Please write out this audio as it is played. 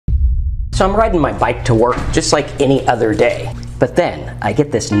So I'm riding my bike to work just like any other day. But then I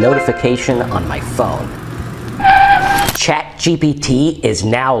get this notification on my phone. ChatGPT is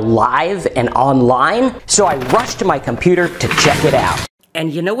now live and online, so I rush to my computer to check it out.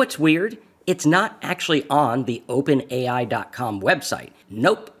 And you know what's weird? It's not actually on the OpenAI.com website.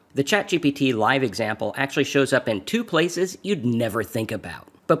 Nope. The ChatGPT live example actually shows up in two places you'd never think about.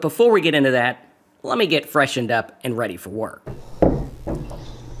 But before we get into that, let me get freshened up and ready for work.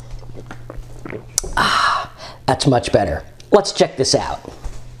 That's much better. Let's check this out.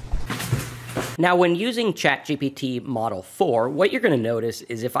 Now, when using ChatGPT Model 4, what you're going to notice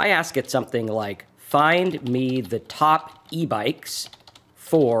is if I ask it something like, find me the top e-bikes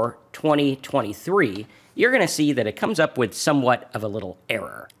for 2023, you're going to see that it comes up with somewhat of a little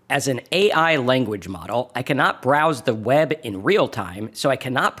error. As an AI language model, I cannot browse the web in real time, so I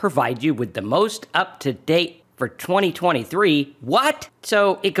cannot provide you with the most up-to-date for 2023. What?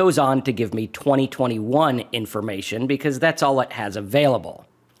 So it goes on to give me 2021 information because that's all it has available.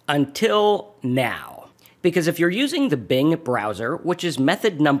 Until now. Because if you're using the Bing browser, which is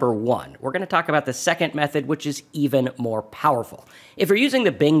method number 1, we're going to talk about the second method, which is even more powerful. If you're using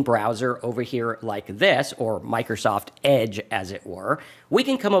the Bing browser over here like this, or Microsoft Edge as it were, we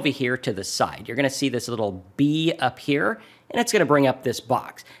can come over here to the side. You're going to see this little B up here, and it's going to bring up this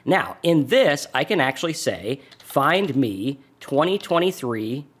box. Now, in this, I can actually say, find me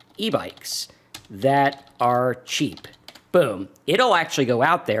 2023 e-bikes that are cheap. Boom. It'll actually go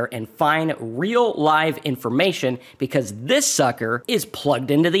out there and find real live information because this sucker is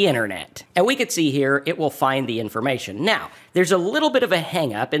plugged into the internet. And we could see here, it will find the information. Now, there's a little bit of a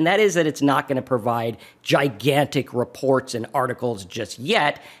hang up, and that is that it's not going to provide gigantic reports and articles just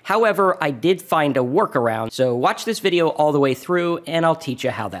yet. However, I did find a workaround. So watch this video all the way through and I'll teach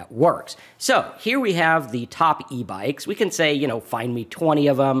you how that works. So here we have the top e-bikes. We can say, you know, find me 20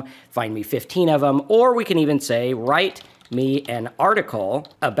 of them, find me 15 of them, or we can even say, write me an article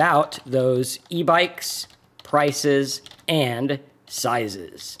about those e-bikes, prices, and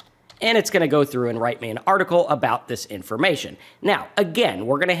sizes. And it's going to go through and write me an article about this information. Now, again,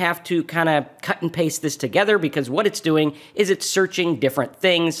 we're going to have to kind of cut and paste this together because what it's doing is it's searching different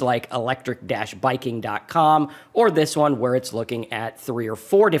things like electric-biking.com or this one where it's looking at 3 or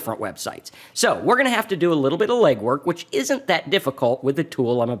 4 different websites. So we're going to have to do a little bit of legwork, which isn't that difficult with the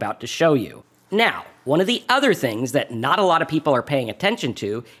tool I'm about to show you. Now, one of the other things that not a lot of people are paying attention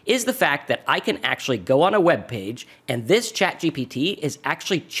to is the fact that I can actually go on a web page and this ChatGPT is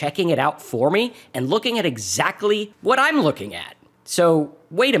actually checking it out for me and looking at exactly what I'm looking at. So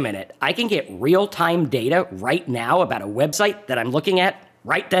wait a minute, I can get real-time data right now about a website that I'm looking at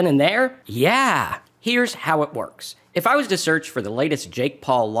right then and there? Yeah. Here's how it works. If I was to search for the latest Jake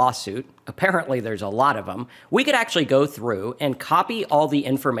Paul lawsuit, apparently there's a lot of them, we could actually go through and copy all the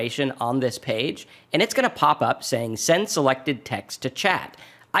information on this page, and it's going to pop up saying send selected text to chat.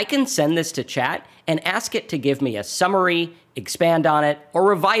 I can send this to chat and ask it to give me a summary, expand on it, or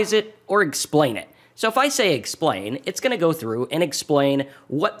revise it, or explain it. So if I say explain, it's going to go through and explain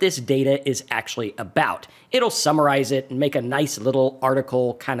what this data is actually about. It'll summarize it and make a nice little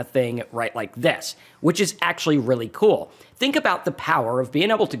article kind of thing right like this, which is actually really cool. Think about the power of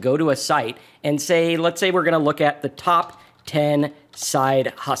being able to go to a site and say, let's say we're going to look at the top 10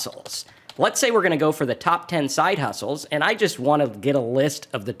 side hustles. Let's say we're going to go for the top 10 side hustles, and I just want to get a list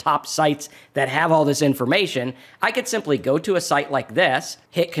of the top sites that have all this information. I could simply go to a site like this,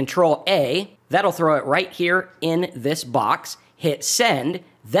 hit Control A, that'll throw it right here in this box, hit send,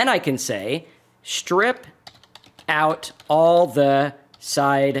 then I can say, strip out all the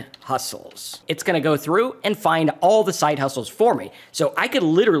side hustles. It's going to go through and find all the side hustles for me. So I could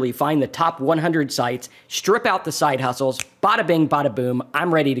literally find the top 100 sites, strip out the side hustles, bada bing, bada boom,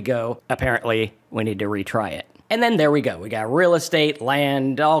 I'm ready to go. Apparently, we need to retry it. And then there we go. We got real estate,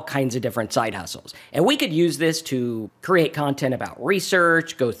 land, all kinds of different side hustles. And we could use this to create content about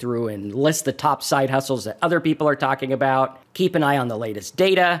research, go through and list the top side hustles that other people are talking about, keep an eye on the latest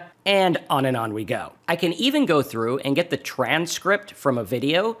data, and on we go. I can even go through and get the transcript from a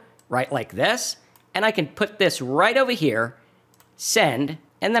video, right like this, and I can put this right over here, send,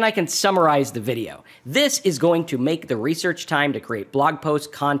 and then I can summarize the video. This is going to make the research time to create blog posts,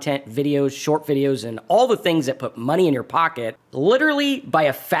 content, videos, short videos, and all the things that put money in your pocket literally by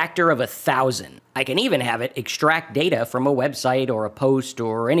a factor of 1,000. I can even have it extract data from a website or a post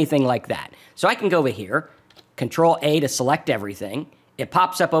or anything like that. So I can go over here, Control A to select everything. It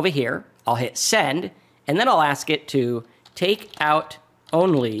pops up over here. I'll hit send, and then I'll ask it to take out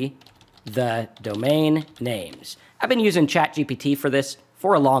only the domain names. I've been using ChatGPT for this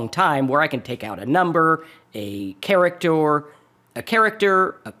for a long time, where I can take out a number, a character, a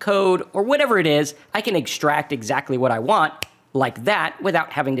character, a code, or whatever it is, I can extract exactly what I want like that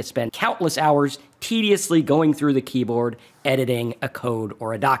without having to spend countless hours tediously going through the keyboard, editing a code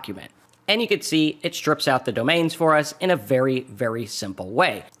or a document. And you can see it strips out the domains for us in a very, very simple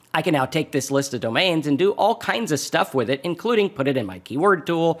way. I can now take this list of domains and do all kinds of stuff with it, including put it in my keyword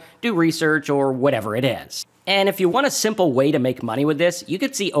tool, do research, or whatever it is. And if you want a simple way to make money with this, you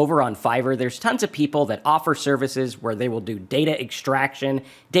could see over on Fiverr, there's tons of people that offer services where they will do data extraction,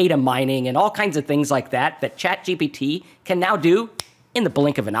 data mining, and all kinds of things like that ChatGPT can now do in the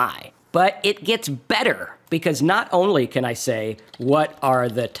blink of an eye. But it gets better, because not only can I say, what are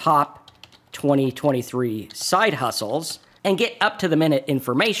the top 2023 side hustles, and get up-to-the-minute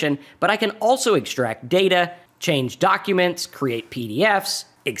information, but I can also extract data, change documents, create PDFs,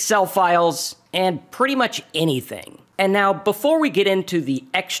 Excel files, and pretty much anything. And now, before we get into the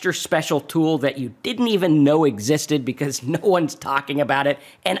extra special tool that you didn't even know existed because no one's talking about it,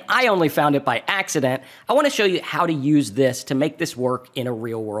 and I only found it by accident, I want to show you how to use this to make this work in a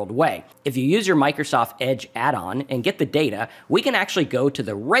real-world way. If you use your Microsoft Edge add-on and get the data, we can actually go to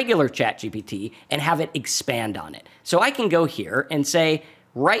the regular ChatGPT and have it expand on it. So I can go here and say,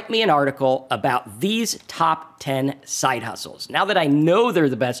 write me an article about these top 10 side hustles. Now that I know they're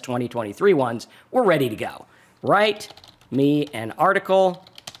the best 2023 ones, we're ready to go. Write me an article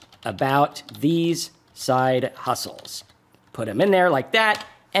about these side hustles. Put them in there like that,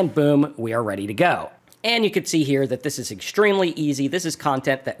 and boom, we are ready to go. And you can see here that this is extremely easy. This is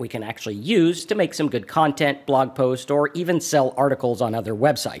content that we can actually use to make some good content, blog post, or even sell articles on other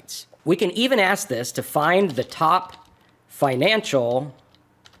websites. We can even ask this to find the top financial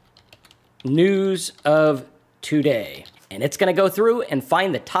news of today. And it's going to go through and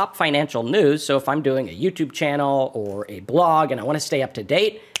find the top financial news. So if I'm doing a YouTube channel or a blog and I want to stay up to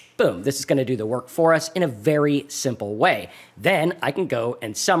date, boom, this is going to do the work for us in a very simple way. Then I can go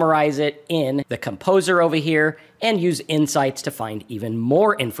and summarize it in the composer over here and use insights to find even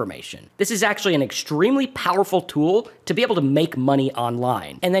more information. This is actually an extremely powerful tool to be able to make money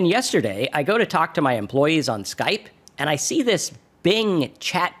online. And then yesterday, I go to talk to my employees on Skype, and I see this Bing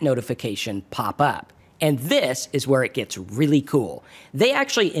chat notification pop up. And this is where it gets really cool. They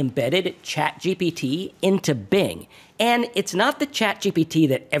actually embedded ChatGPT into Bing. And it's not the ChatGPT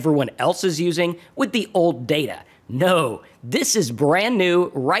that everyone else is using with the old data. No, this is brand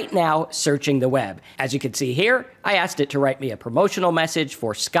new right now searching the web. As you can see here, I asked it to write me a promotional message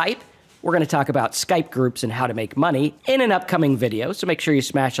for Skype. We're going to talk about Skype groups and how to make money in an upcoming video, so make sure you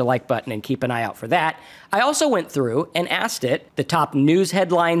smash the like button and keep an eye out for that. I also went through and asked it the top news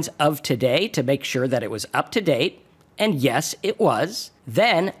headlines of today to make sure that it was up to date, and yes, it was.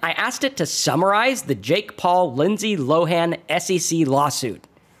 Then I asked it to summarize the Jake Paul, Lindsay Lohan SEC lawsuit.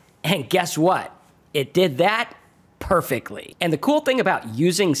 And guess what? It did that perfectly. And the cool thing about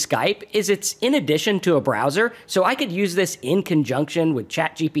using Skype is it's in addition to a browser, so I could use this in conjunction with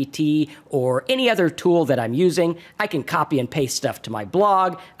ChatGPT or any other tool that I'm using. I can copy and paste stuff to my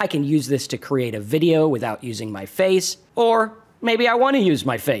blog. I can use this to create a video without using my face, or maybe I want to use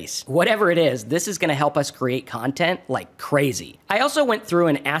my face. Whatever it is, this is going to help us create content like crazy. I also went through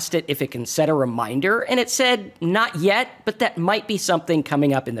and asked it if it can set a reminder, and it said not yet, but that might be something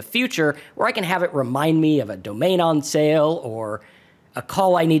coming up in the future where I can have it remind me of a domain on sale or a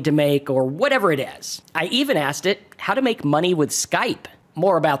call I need to make or whatever it is. I even asked it how to make money with Skype.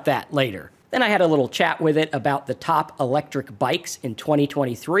 More about that later. Then I had a little chat with it about the top electric bikes in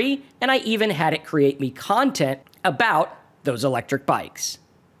 2023, and I even had it create me content about those electric bikes,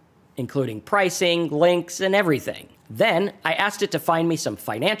 including pricing, links, and everything. Then I asked it to find me some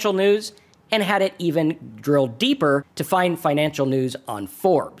financial news and had it even drill deeper to find financial news on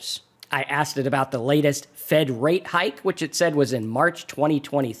Forbes. I asked it about the latest Fed rate hike, which it said was in March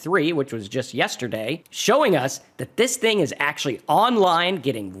 2023, which was just yesterday, showing us that this thing is actually online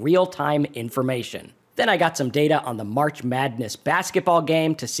getting real-time information. Then I got some data on the March Madness basketball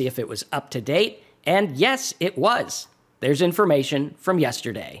game to see if it was up to date, and yes, it was. There's information from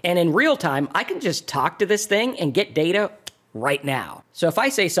yesterday. And in real time, I can just talk to this thing and get data right now. So if I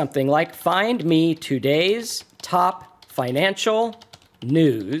say something like, find me today's top financial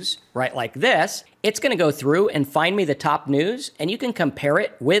news, right like this, it's going to go through and find me the top news, and you can compare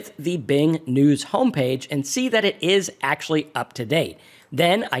it with the Bing News homepage and see that it is actually up to date.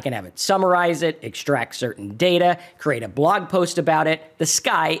 Then I can have it summarize it, extract certain data, create a blog post about it. The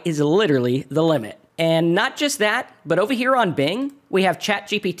sky is literally the limit. And not just that, but over here on Bing, we have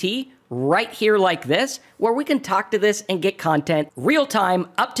ChatGPT right here like this, where we can talk to this and get content real time,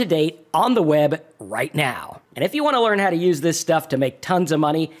 up to date, on the web right now. And if you want to learn how to use this stuff to make tons of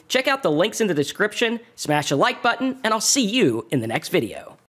money, check out the links in the description, smash a like button, and I'll see you in the next video.